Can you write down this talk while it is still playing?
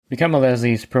Become a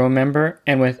Leslie's Pro member,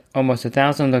 and with almost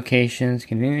 1,000 locations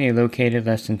conveniently located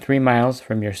less than 3 miles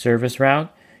from your service route,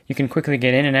 you can quickly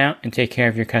get in and out and take care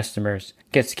of your customers.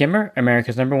 Get Skimmer,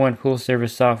 America's #1 pool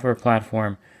service software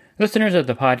platform. Listeners of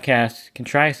the podcast can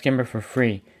try Skimmer for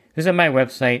free. Visit my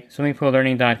website,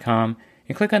 swimmingpoollearning.com,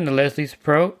 and click on the Leslie's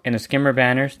Pro and the Skimmer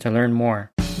banners to learn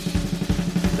more. The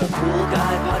Pool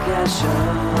Guy Podcast Show.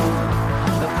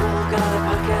 The Pool Guy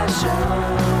Podcast Show.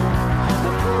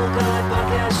 The Pool Guy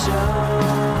Podcast Show.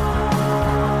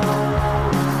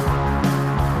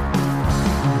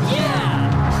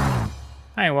 Yeah!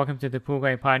 Hi, and welcome to the Pool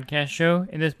Guy Podcast Show.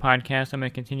 In this podcast, I'm going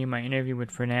to continue my interview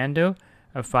with Fernando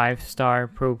of 5 Star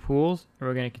Pro Pools, and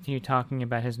we're going to continue talking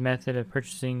about his method of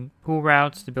purchasing pool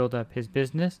routes to build up his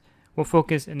business. We'll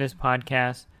focus in this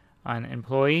podcast on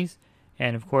employees.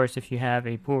 And of course, if you have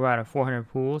a pool route of 400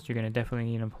 pools, you're going to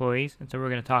definitely need employees. And so we're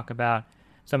going to talk about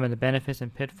some of the benefits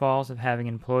and pitfalls of having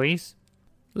employees.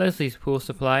 Leslie's Pool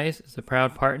Supplies is a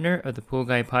proud partner of the Pool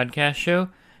Guy Podcast Show.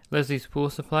 Leslie's Pool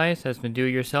Supplies has been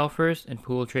do-it-yourselfers and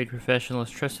pool trade professionals'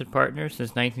 trusted partner since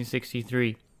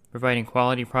 1963, providing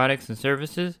quality products and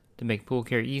services to make pool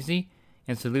care easy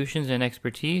and solutions and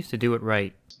expertise to do it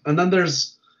right. And then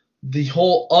there's the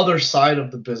whole other side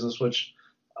of the business, which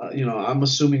I'm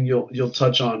assuming you'll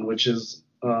touch on, which is,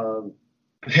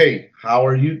 hey, how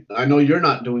are you? I know you're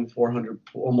not doing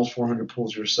almost 400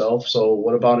 pools yourself. So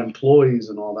what about employees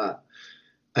and all that?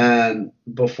 And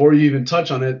before you even touch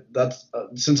on it, that's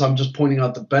since I'm just pointing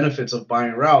out the benefits of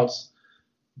buying routes,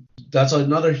 that's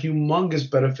another humongous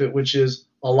benefit, which is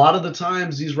a lot of the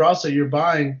times these routes that you're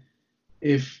buying,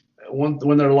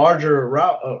 when they're larger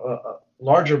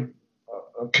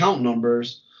account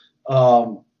numbers,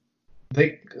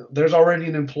 there's already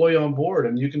an employee on board,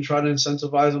 and you can try to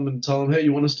incentivize them and tell them, hey,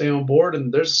 you want to stay on board,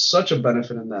 and there's such a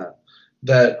benefit in that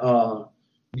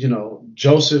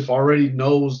Joseph already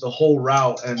knows the whole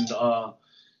route, and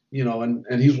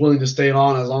and he's willing to stay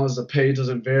on as long as the pay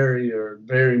doesn't vary or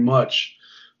very much,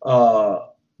 and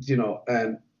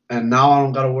now I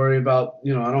don't got to worry about, I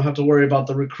don't have to worry about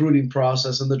the recruiting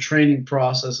process and the training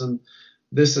process and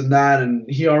this and that, and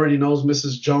he already knows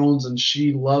Mrs. Jones, and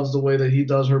she loves the way that he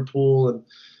does her pool, and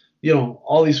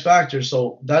all these factors.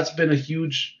 So that's been a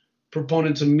huge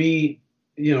proponent to me,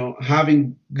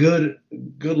 having good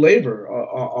labor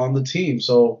on the team.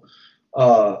 So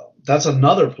that's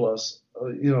another plus,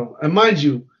 and mind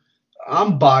you,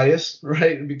 I'm biased,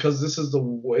 right? Because this is the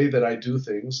way that I do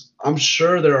things. I'm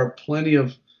sure there are plenty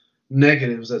of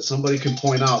negatives that somebody can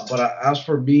point out, but as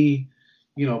for me,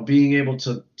 being able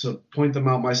to point them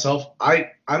out myself,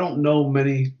 I don't know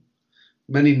many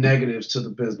negatives to the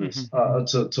business,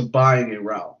 to buying a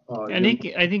route.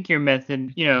 I think your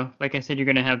method, like I said, you're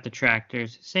going to have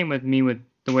detractors. Same with me with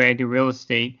the way I do real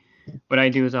estate. What I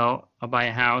do is I'll buy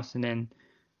a house, and then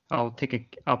I'll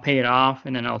pay it off,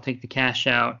 and then I'll take the cash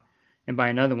out and buy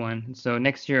another one. So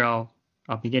next year I'll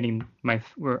be getting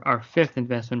our 5th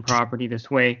investment property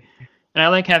this way. And I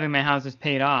like having my houses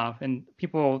paid off, and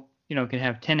people could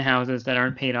have 10 houses that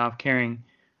aren't paid off carrying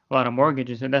a lot of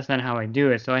mortgages, and that's not how I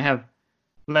do it. So I have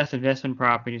less investment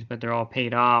properties, but they're all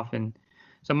paid off. And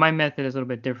so my method is a little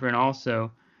bit different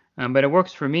also, but it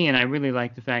works for me, and I really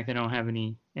like the fact that I don't have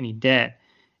any debt,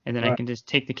 and then I can just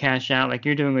take the cash out like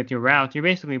you're doing with your routes. You're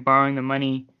basically borrowing the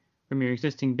money from your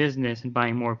existing business and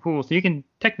buying more pools. So you can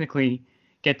technically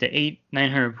get to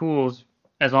 800-900 pools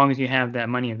as long as you have that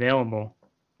money available.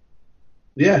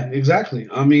 Yeah, exactly.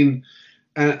 I mean,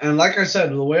 and like I said,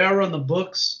 the way I run the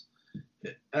books,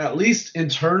 at least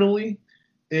internally,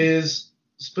 is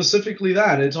specifically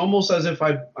that. It's almost as if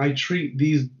I treat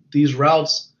these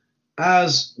routes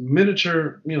as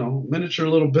miniature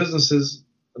little businesses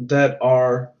that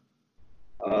are,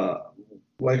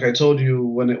 like I told you,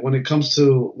 when it comes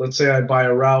to, let's say I buy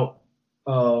a route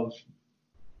of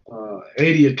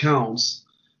 80 accounts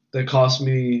that cost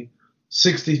me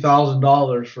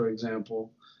 $60,000, for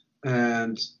example,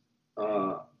 and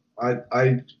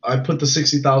I put the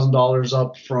 $60,000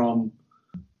 up from,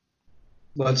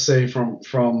 let's say,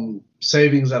 from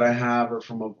savings that I have, or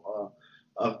from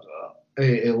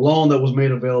a loan that was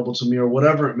made available to me, or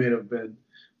whatever it may have been,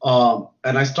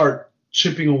 and I start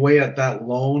chipping away at that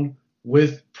loan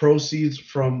with proceeds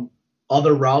from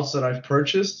other routes that I've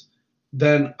purchased,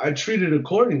 then I treat it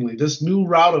accordingly. This new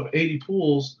route of 80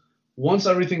 pools, once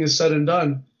everything is said and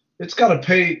done, it's got to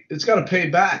pay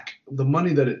back the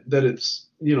money that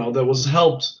was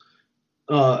helped.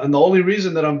 And the only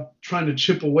reason that I'm trying to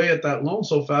chip away at that loan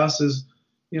so fast is,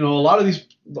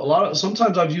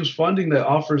 sometimes I've used funding that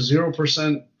offers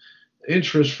 0%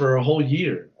 interest for a whole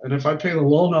year. And if I pay the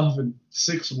loan off in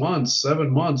 6 months, 7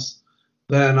 months,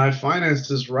 then I finance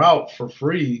this route for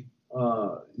free,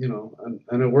 and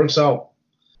it works out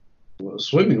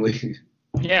swimmingly.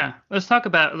 Yeah, let's talk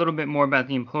about a little bit more about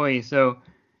the employees. So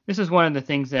this is one of the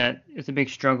things that is a big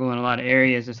struggle in a lot of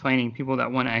areas is finding people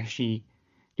that want to actually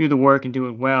do the work and do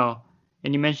it well.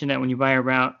 And you mentioned that when you buy a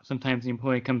route, sometimes the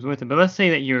employee comes with it. But let's say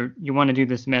that you want to do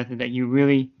this method that you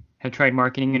really have tried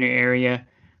marketing in your area.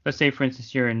 Let's say, for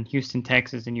instance, you're in Houston,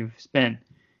 Texas, and you've spent,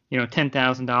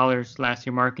 $10,000 last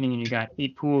year marketing, and you got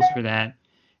 8 pools for that.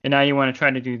 And now you want to try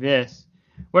to do this.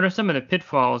 What are some of the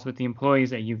pitfalls with the employees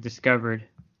that you've discovered?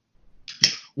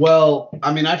 Well,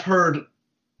 I mean, I've heard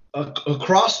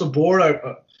across the board,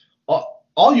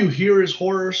 all you hear is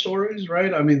horror stories,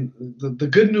 right? I mean, the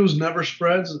good news never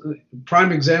spreads.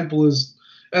 Prime example is,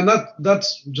 and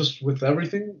that's just with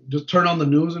everything. Just turn on the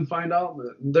news and find out.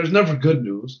 There's never good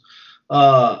news.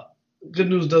 Good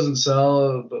news doesn't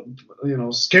sell. But,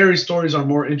 scary stories are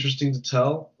more interesting to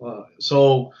tell.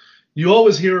 So you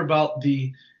always hear about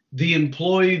the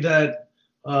employee that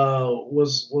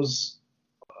was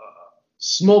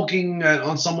smoking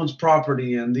on someone's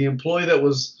property, and the employee that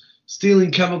was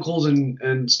stealing chemicals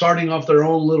and starting off their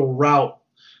own little route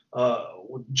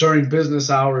during business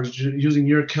hours, using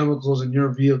your chemicals in your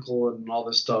vehicle and all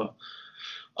this stuff.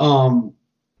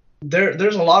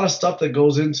 There's a lot of stuff that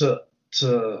goes into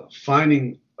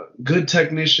finding good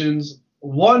technicians.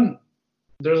 One,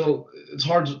 it's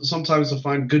hard sometimes to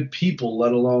find good people,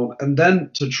 let alone, and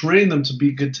then to train them to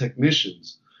be good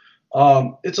technicians.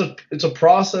 It's a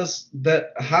process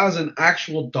that has an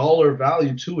actual dollar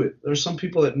value to it. There's some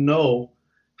people that know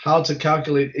how to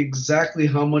calculate exactly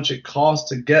how much it costs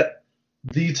to get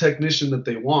the technician that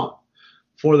they want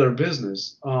for their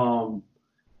business.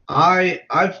 I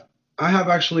have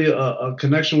actually a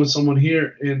connection with someone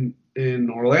here in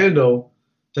Orlando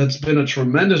that's been a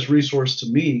tremendous resource to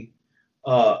me.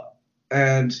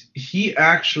 And he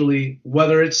actually,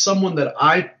 whether it's someone that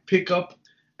I pick up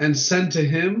and send to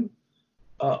him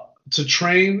to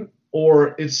train,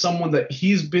 or it's someone that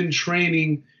he's been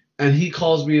training and he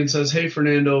calls me and says, "Hey,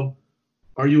 Fernando,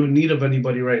 are you in need of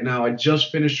anybody right now? I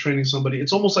just finished training somebody."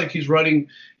 It's almost like he's running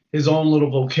his own little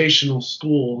vocational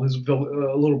school, his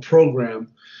little program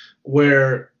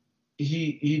where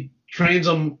he trains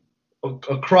them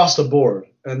across the board.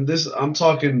 And this, I'm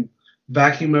talking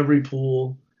vacuum every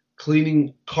pool,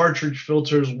 cleaning cartridge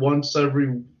filters once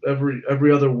every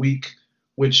other week,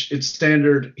 which it's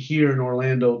standard here in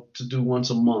Orlando to do once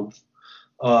a month.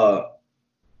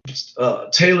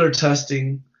 Tailor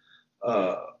testing,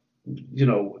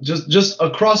 just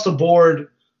across the board,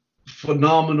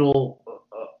 phenomenal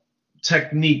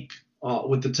technique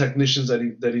with the technicians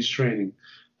that he's training.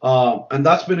 And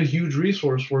that's been a huge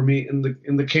resource for me in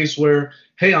the case where,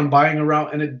 hey, I'm buying a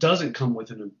route and it doesn't come with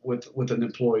an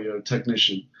employee or a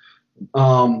technician.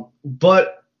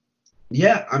 But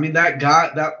yeah, I mean, that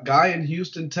guy in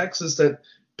Houston, Texas that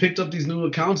picked up these new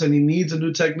accounts and he needs a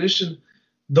new technician.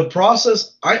 The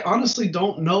process, I honestly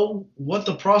don't know what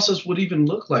the process would even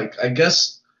look like. I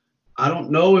guess I don't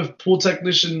know if pool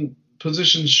technician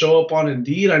positions show up on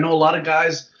Indeed. I know a lot of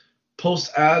guys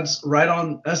post ads right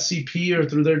on SCP or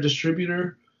through their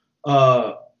distributor,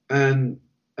 and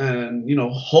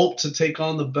hope to take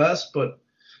on the best, but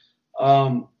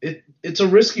it's a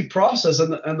risky process,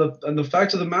 and the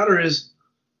fact of the matter is,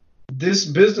 this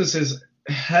business is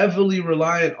heavily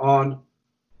reliant on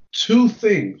two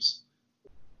things: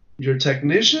 your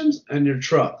technicians and your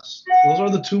trucks. Those are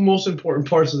the two most important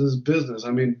parts of this business.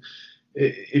 I mean,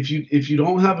 if you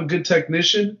don't have a good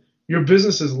technician, your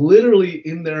business is literally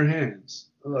in their hands.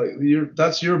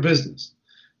 That's your business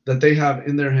that they have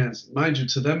in their hands. Mind you,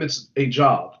 to them it's a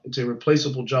job. It's a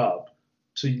replaceable job.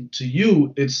 To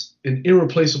you, it's an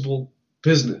irreplaceable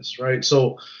business, right?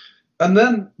 So, and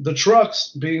then the trucks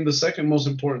being the second most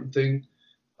important thing.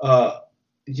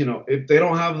 If they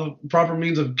don't have the proper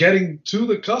means of getting to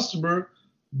the customer,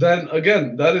 then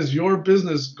again, that is your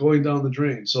business going down the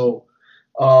drain. So,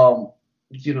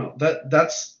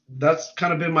 that's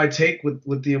kind of been my take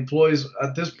with the employees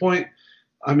at this point.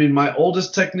 I mean, my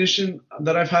oldest technician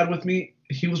that I've had with me,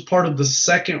 he was part of the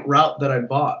second route that I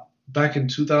bought back in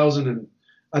 2000 and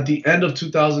at the end of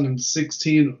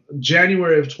 2016,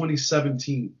 January of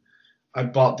 2017, I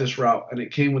bought this route and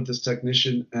it came with this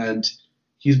technician, and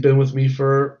he's been with me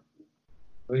for,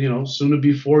 soon to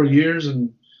be 4 years.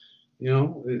 And,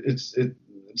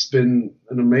 it's been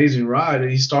an amazing ride. And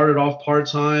he started off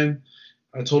part-time.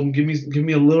 I told him, give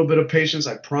me a little bit of patience.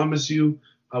 I promise you,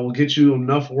 I will get you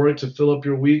enough work to fill up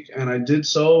your week. And I did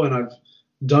so, and I've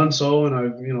done so, and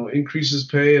I've, increased his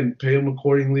pay and pay him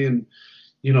accordingly. And,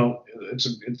 it's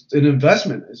an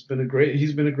investment. He's been a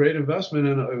great investment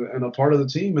and a part of the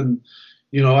team. And,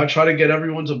 I try to get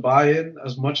everyone to buy in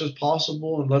as much as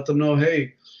possible and let them know,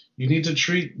 hey, you need to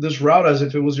treat this route as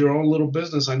if it was your own little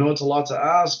business. I know it's a lot to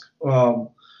ask.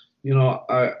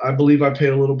 I believe I pay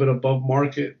a little bit above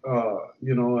market,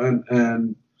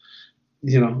 and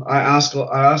I ask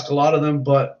a lot of them,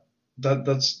 but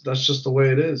that's just the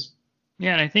way it is.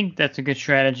 Yeah, and I think that's a good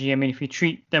strategy. I mean, if you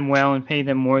treat them well and pay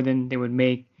them more than they would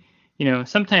make,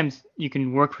 sometimes you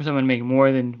can work for someone and make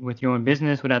more than with your own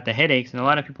business without the headaches. And a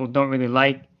lot of people don't really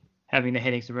like having the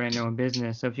headaches of running their own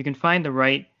business. So if you can find the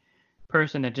right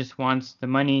person that just wants the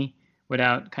money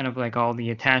without kind of like all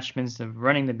the attachments of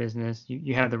running the business,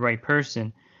 you have the right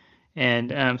person.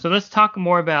 And so let's talk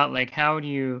more about like how do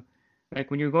you, like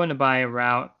when you're going to buy a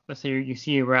route, let's say you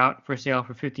see a route for sale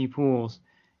for 50 pools.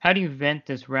 How do you vet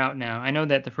this route now? I know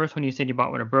that the first one you said you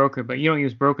bought with a broker, but you don't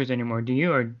use brokers anymore, do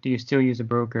you? Or do you still use a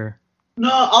broker? No,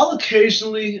 I'll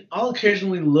occasionally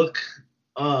look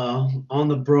on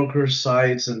the broker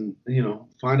sites and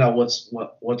find out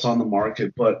what's on the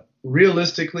market. But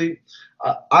realistically,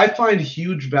 I find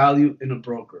huge value in a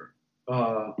broker.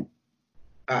 Uh,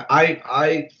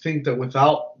 I think that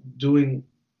without doing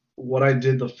what I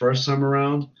did the first time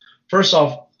around, first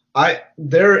off,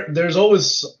 there's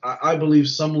always I believe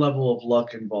some level of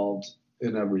luck involved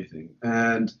in everything.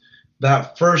 And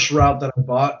that first route that I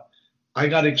bought, I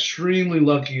got extremely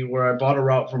lucky where I bought a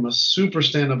route from a super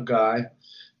stand-up guy.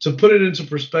 To put it into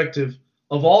perspective,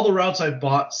 of all the routes I've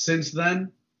bought since then,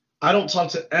 I don't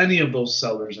talk to any of those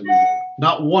sellers anymore.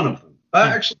 Not one of them. Hmm.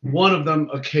 Actually, one of them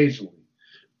occasionally.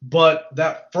 But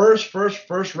that first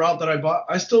route that I bought,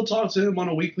 I still talk to him on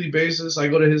a weekly basis. I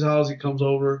go to his house, he comes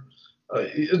over.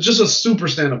 It's just a super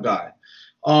stand-up guy.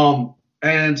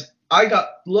 And I got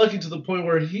lucky to the point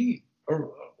where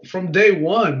from day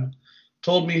one,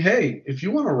 told me, hey, if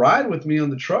you want to ride with me on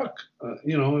the truck,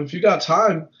 if you got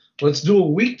time, let's do a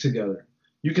week together.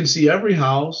 You can see every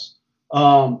house.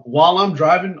 While I'm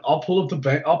driving, I'll pull up the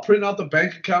bank. I'll print out the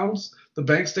bank accounts, the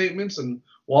bank statements, and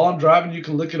while I'm driving, you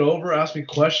can look it over, ask me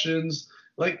questions.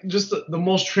 Like just the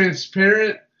most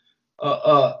transparent uh,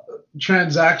 uh,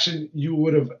 transaction you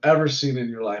would have ever seen in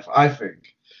your life, I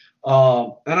think.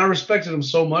 And I respected him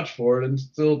so much for it, and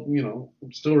still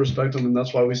respect him, and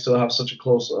that's why we still have such a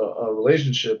close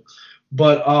relationship.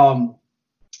 But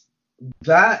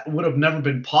that would have never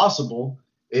been possible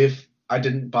if I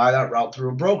didn't buy that route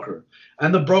through a broker.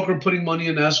 And the broker putting money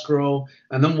in escrow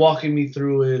and then walking me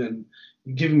through it and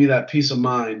giving me that peace of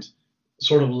mind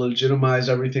sort of legitimized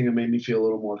everything and made me feel a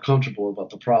little more comfortable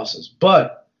about the process.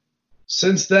 But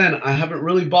since then, I haven't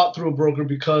really bought through a broker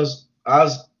because,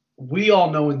 as we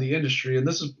all know in the industry, and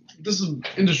this is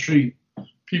industry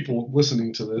people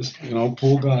listening to this,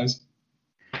 pool guys.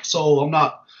 So I'm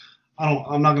not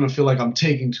gonna feel like I'm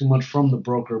taking too much from the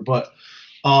broker, but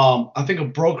I think a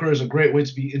broker is a great way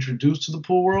to be introduced to the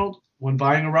pool world when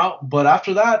buying a route. But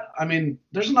after that, I mean,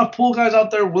 there's enough pool guys out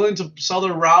there willing to sell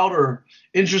their route or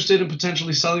interested in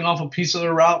potentially selling off a piece of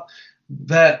their route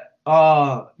that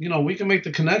we can make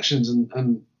the connections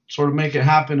and sort of make it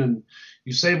happen. And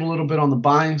you save a little bit on the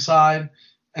buying side,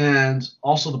 and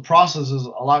also the process is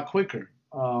a lot quicker.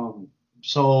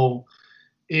 So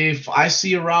if I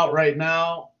see a route right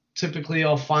now, typically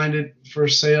I'll find it for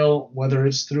sale, whether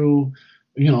it's through,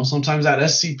 sometimes at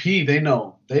SCP, they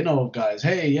know of guys.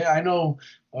 Hey, yeah, I know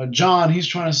John, he's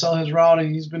trying to sell his route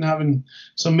and he's been having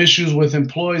some issues with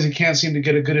employees. He can't seem to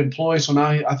get a good employee. So now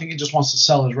I think he just wants to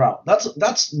sell his route.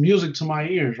 That's music to my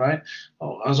ears, right?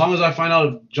 As long as I find out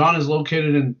if John is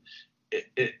located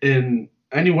in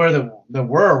anywhere that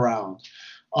we're around.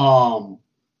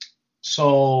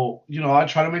 So, I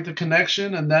try to make the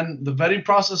connection, and then the vetting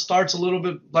process starts a little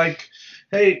bit like,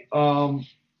 hey, I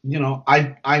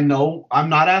know I'm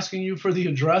not asking you for the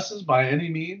addresses by any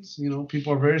means.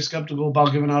 People are very skeptical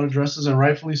about giving out addresses, and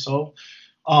rightfully so.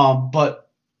 But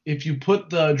if you put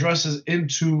the addresses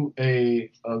into a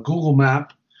Google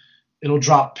map, it'll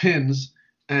drop pins.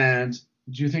 And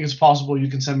do you think it's possible you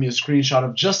can send me a screenshot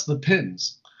of just the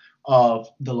pins of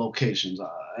the locations?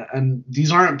 And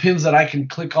these aren't pins that I can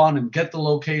click on and get the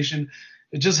location.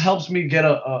 It just helps me get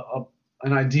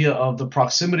an idea of the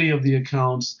proximity of the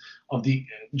accounts, of the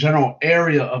general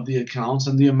area of the accounts,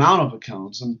 and the amount of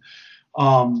accounts. And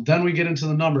then we get into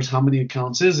the numbers. How many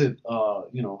accounts is it?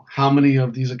 How many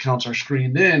of these accounts are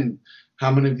screened in?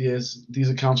 How many of these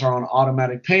accounts are on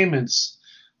automatic payments?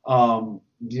 How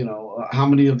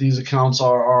many of these accounts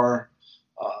are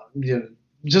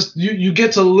just you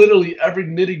get to literally every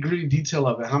nitty-gritty detail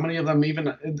of it. How many of them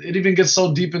it even gets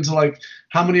so deep into like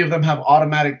how many of them have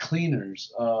automatic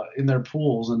cleaners in their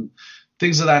pools and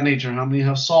things of that nature. How many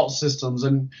have salt systems?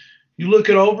 And you look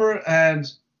it over, and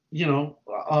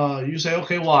you say,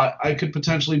 okay, well, I could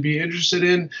potentially be interested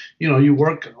in, you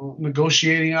work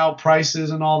negotiating out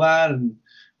prices and all that, and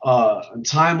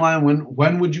timeline.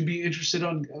 When would you be interested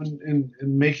in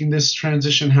making this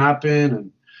transition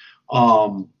happen?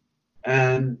 Um,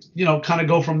 and kind of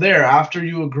go from there. After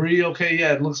you agree, okay,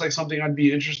 yeah, it looks like something I'd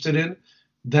be interested in.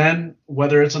 Then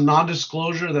whether it's a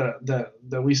non-disclosure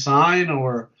that we sign,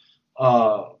 or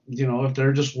if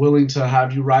they're just willing to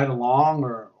have you ride along,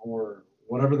 or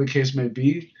whatever the case may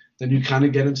be, then you kind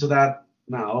of get into that.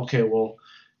 Now, okay, well,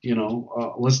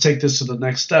 let's take this to the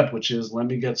next step, which is, let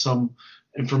me get some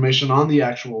information on the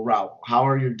actual route. How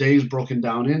are your days broken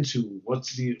down into?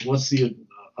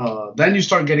 Then you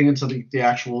start getting into the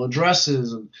actual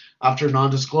addresses, and after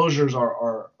non-disclosures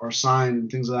are signed and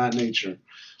things of that nature.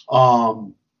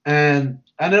 And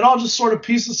it all just sort of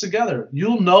pieces together.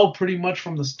 You'll know pretty much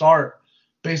from the start,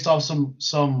 based off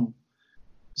some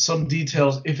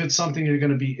details, if it's something you're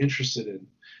going to be interested in.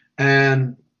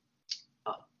 And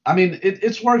I mean,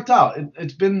 it's worked out.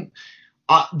 It's been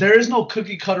there is no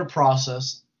cookie cutter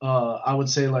process. I would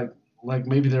say, like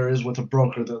maybe there is with a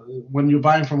broker. When you're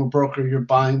buying from a broker, you're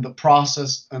buying the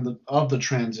process of the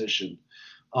transition.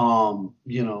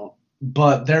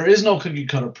 But there is no cookie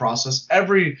cutter process.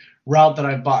 Every route that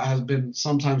I've bought has been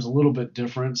sometimes a little bit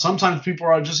different. Sometimes people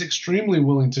are just extremely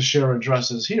willing to share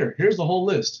addresses. Here's the whole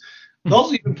list.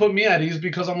 Those even put me at ease,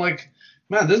 because I'm like,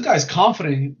 man, this guy's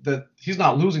confident that he's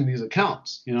not losing these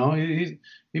accounts. He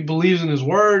believes in his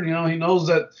word. He knows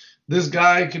that this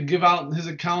guy could give out his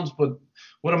accounts, but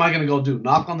what am I going to go do?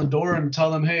 Knock on the door and tell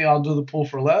them, hey, I'll do the pool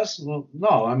for less? Well,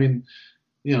 no. I mean,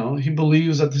 he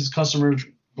believes that his customers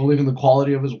believe in the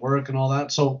quality of his work and all that.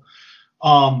 So,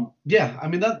 yeah, I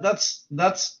mean,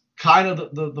 that's kind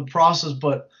of the process.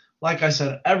 But like I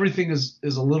said, everything is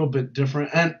a little bit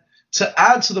different. And to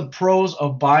add to the pros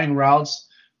of buying routes,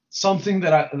 something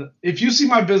that if you see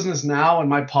my business now and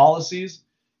my policies,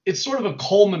 it's sort of a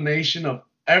culmination of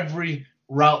every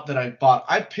route that I bought.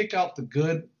 I pick out the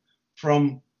good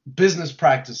from business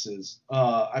practices.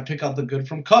 I pick out the good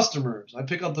from customers. I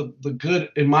pick out the good,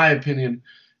 in my opinion.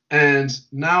 And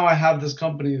now I have this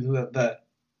company that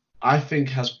I think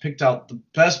has picked out the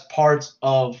best parts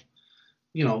of,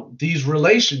 these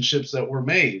relationships that were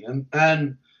made.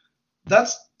 And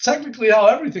that's technically how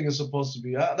everything is supposed to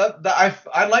be.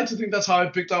 I like to think that's how I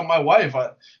picked out my wife.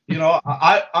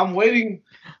 I'm waiting,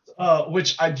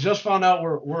 which I just found out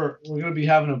we're going to be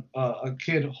having a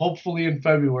kid hopefully in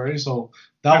February. So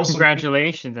that was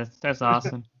congratulations. That's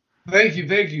awesome. Thank you.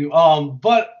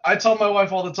 But I tell my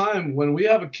wife all the time, when we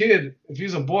have a kid, if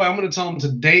he's a boy, I'm going to tell him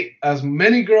to date as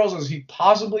many girls as he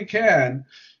possibly can.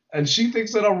 And she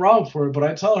thinks that I'm wrong for it, but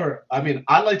I tell her, I mean,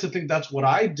 I like to think that's what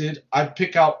I did. I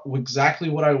pick out exactly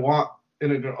what I want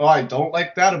in a girl. Oh, I don't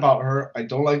like that about her. I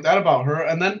don't like that about her.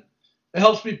 And then it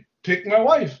helps me pick my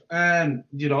wife. And,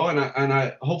 and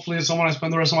I hopefully it's someone I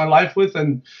spend the rest of my life with.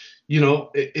 And,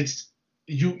 it's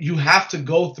you have to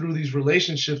go through these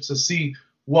relationships to see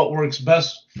what works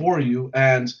best for you.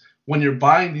 And when you're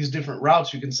buying these different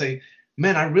routes, you can say,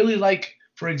 man,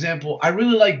 for example, I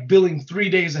really like billing 3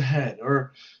 days ahead,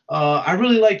 or I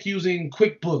really like using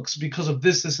QuickBooks because of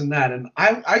this, and that. And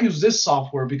I use this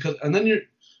software and then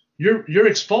you're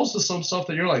exposed to some stuff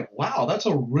that you're like, wow, that's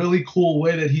a really cool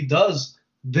way that he does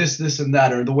this, and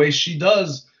that, or the way she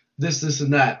does this,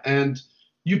 and that. And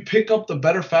you pick up the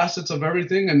better facets of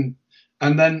everything.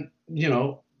 And then,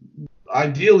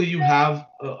 ideally you have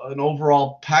an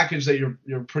overall package that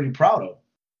you're pretty proud of.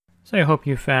 So I hope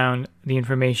you found the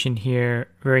information here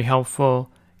very helpful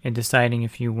in deciding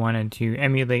if you wanted to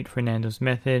emulate Fernando's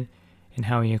method and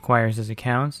how he acquires his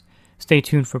accounts. Stay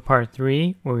tuned for part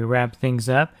 3, where we wrap things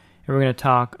up, and we're going to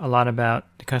talk a lot about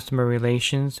the customer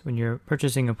relations when you're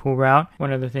purchasing a pool route.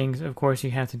 One of the things, of course,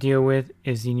 you have to deal with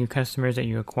is the new customers that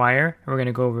you acquire. And we're going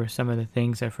to go over some of the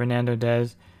things that Fernando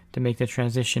does to make the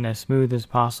transition as smooth as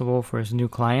possible for his new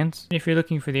clients. If you're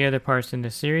looking for the other parts in the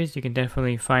series, you can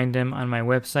definitely find them on my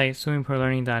website,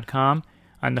 swimmingpoollearning.com.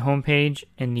 On the homepage,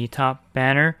 in the top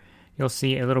banner, you'll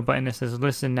see a little button that says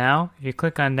Listen Now. If you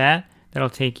click on that, that'll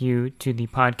take you to the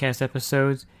podcast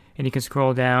episodes, and you can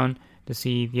scroll down to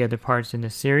see the other parts in the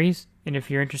series. And if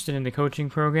you're interested in the coaching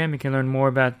program, you can learn more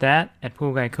about that at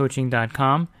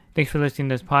poolguycoaching.com. Thanks for listening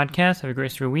to this podcast. Have a great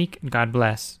rest of your week, and God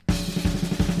bless.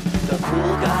 The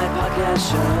Pool Guy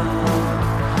Podcast Show.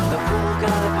 The Pool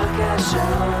Guy Podcast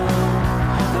Show.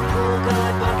 The Pool Guy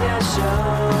Podcast Show.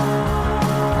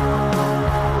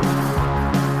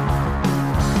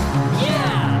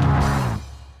 Yeah!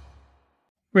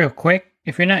 Real quick,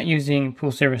 if you're not using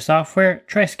pool service software,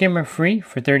 try Skimmer free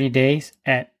for 30 days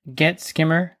at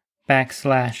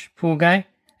getskimmer.com/poolguy.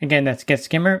 Again, that's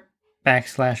getskimmer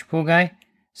skimmer.com/poolguy.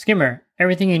 Skimmer,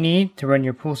 everything you need to run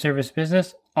your pool service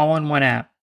business all in one app.